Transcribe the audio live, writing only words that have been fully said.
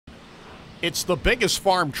It's the biggest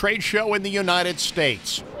farm trade show in the United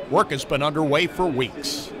States. Work has been underway for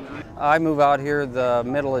weeks. I move out here the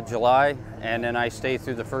middle of July, and then I stay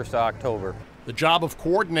through the 1st of October. The job of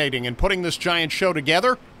coordinating and putting this giant show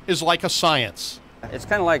together is like a science. It's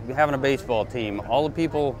kind of like having a baseball team. All the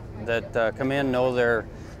people that come in know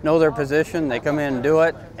their position. They come in and do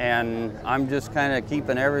it, and I'm just kind of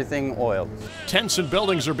keeping everything oiled. Tents and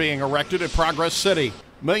buildings are being erected at Progress City.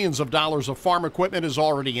 Millions of dollars of farm equipment is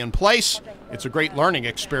already in place. It's a great learning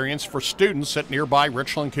experience for students at nearby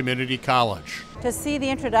Richland Community College. To see the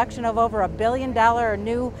introduction of over $1 billion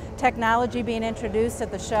new technology being introduced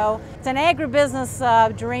at the show, it's an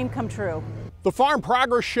agribusiness dream come true. The Farm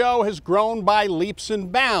Progress Show has grown by leaps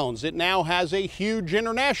and bounds. It now has a huge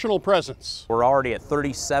international presence. We're already at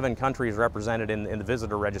 37 countries represented in the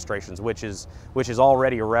visitor registrations, which is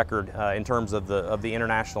already a record in terms of the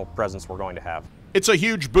international presence we're going to have. It's a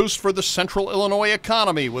huge boost for the Central Illinois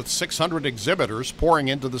economy, with 600 exhibitors pouring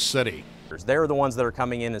into the city. They're the ones that are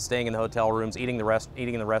coming in and staying in the hotel rooms, eating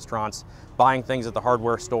in the restaurants, buying things at the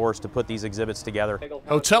hardware stores to put these exhibits together.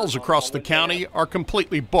 Hotels across the county are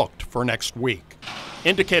completely booked for next week.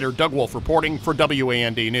 In Decatur, Doug Wolfe reporting for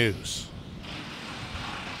WAND News.